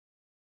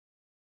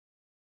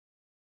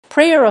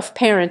Prayer of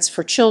parents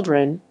for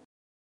children.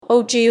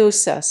 O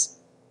Jesus,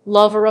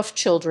 lover of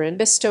children,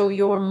 bestow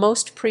your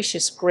most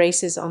precious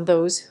graces on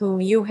those whom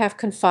you have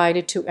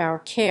confided to our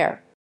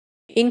care.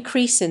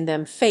 Increase in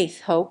them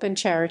faith, hope, and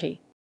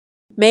charity.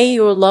 May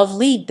your love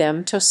lead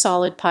them to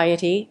solid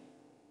piety,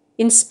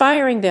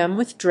 inspiring them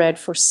with dread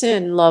for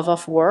sin, love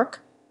of work,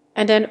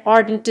 and an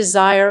ardent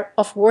desire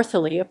of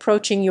worthily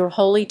approaching your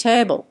holy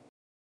table.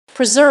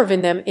 Preserve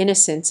in them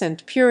innocence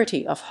and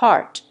purity of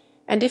heart,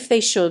 and if they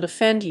should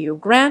offend you,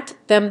 grant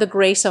them the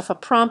grace of a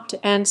prompt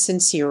and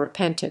sincere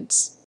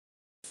repentance.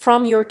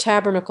 From your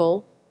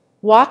tabernacle,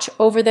 watch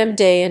over them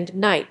day and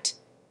night.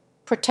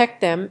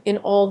 Protect them in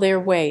all their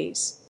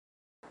ways.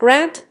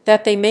 Grant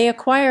that they may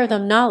acquire the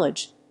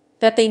knowledge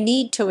that they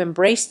need to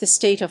embrace the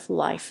state of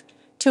life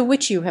to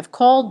which you have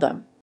called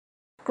them.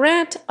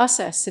 Grant us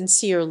a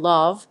sincere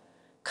love,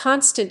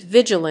 constant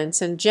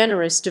vigilance, and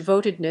generous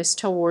devotedness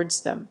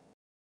towards them.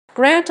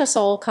 Grant us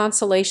all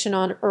consolation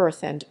on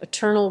earth and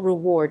eternal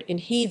reward in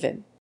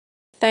heaven.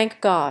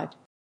 Thank God.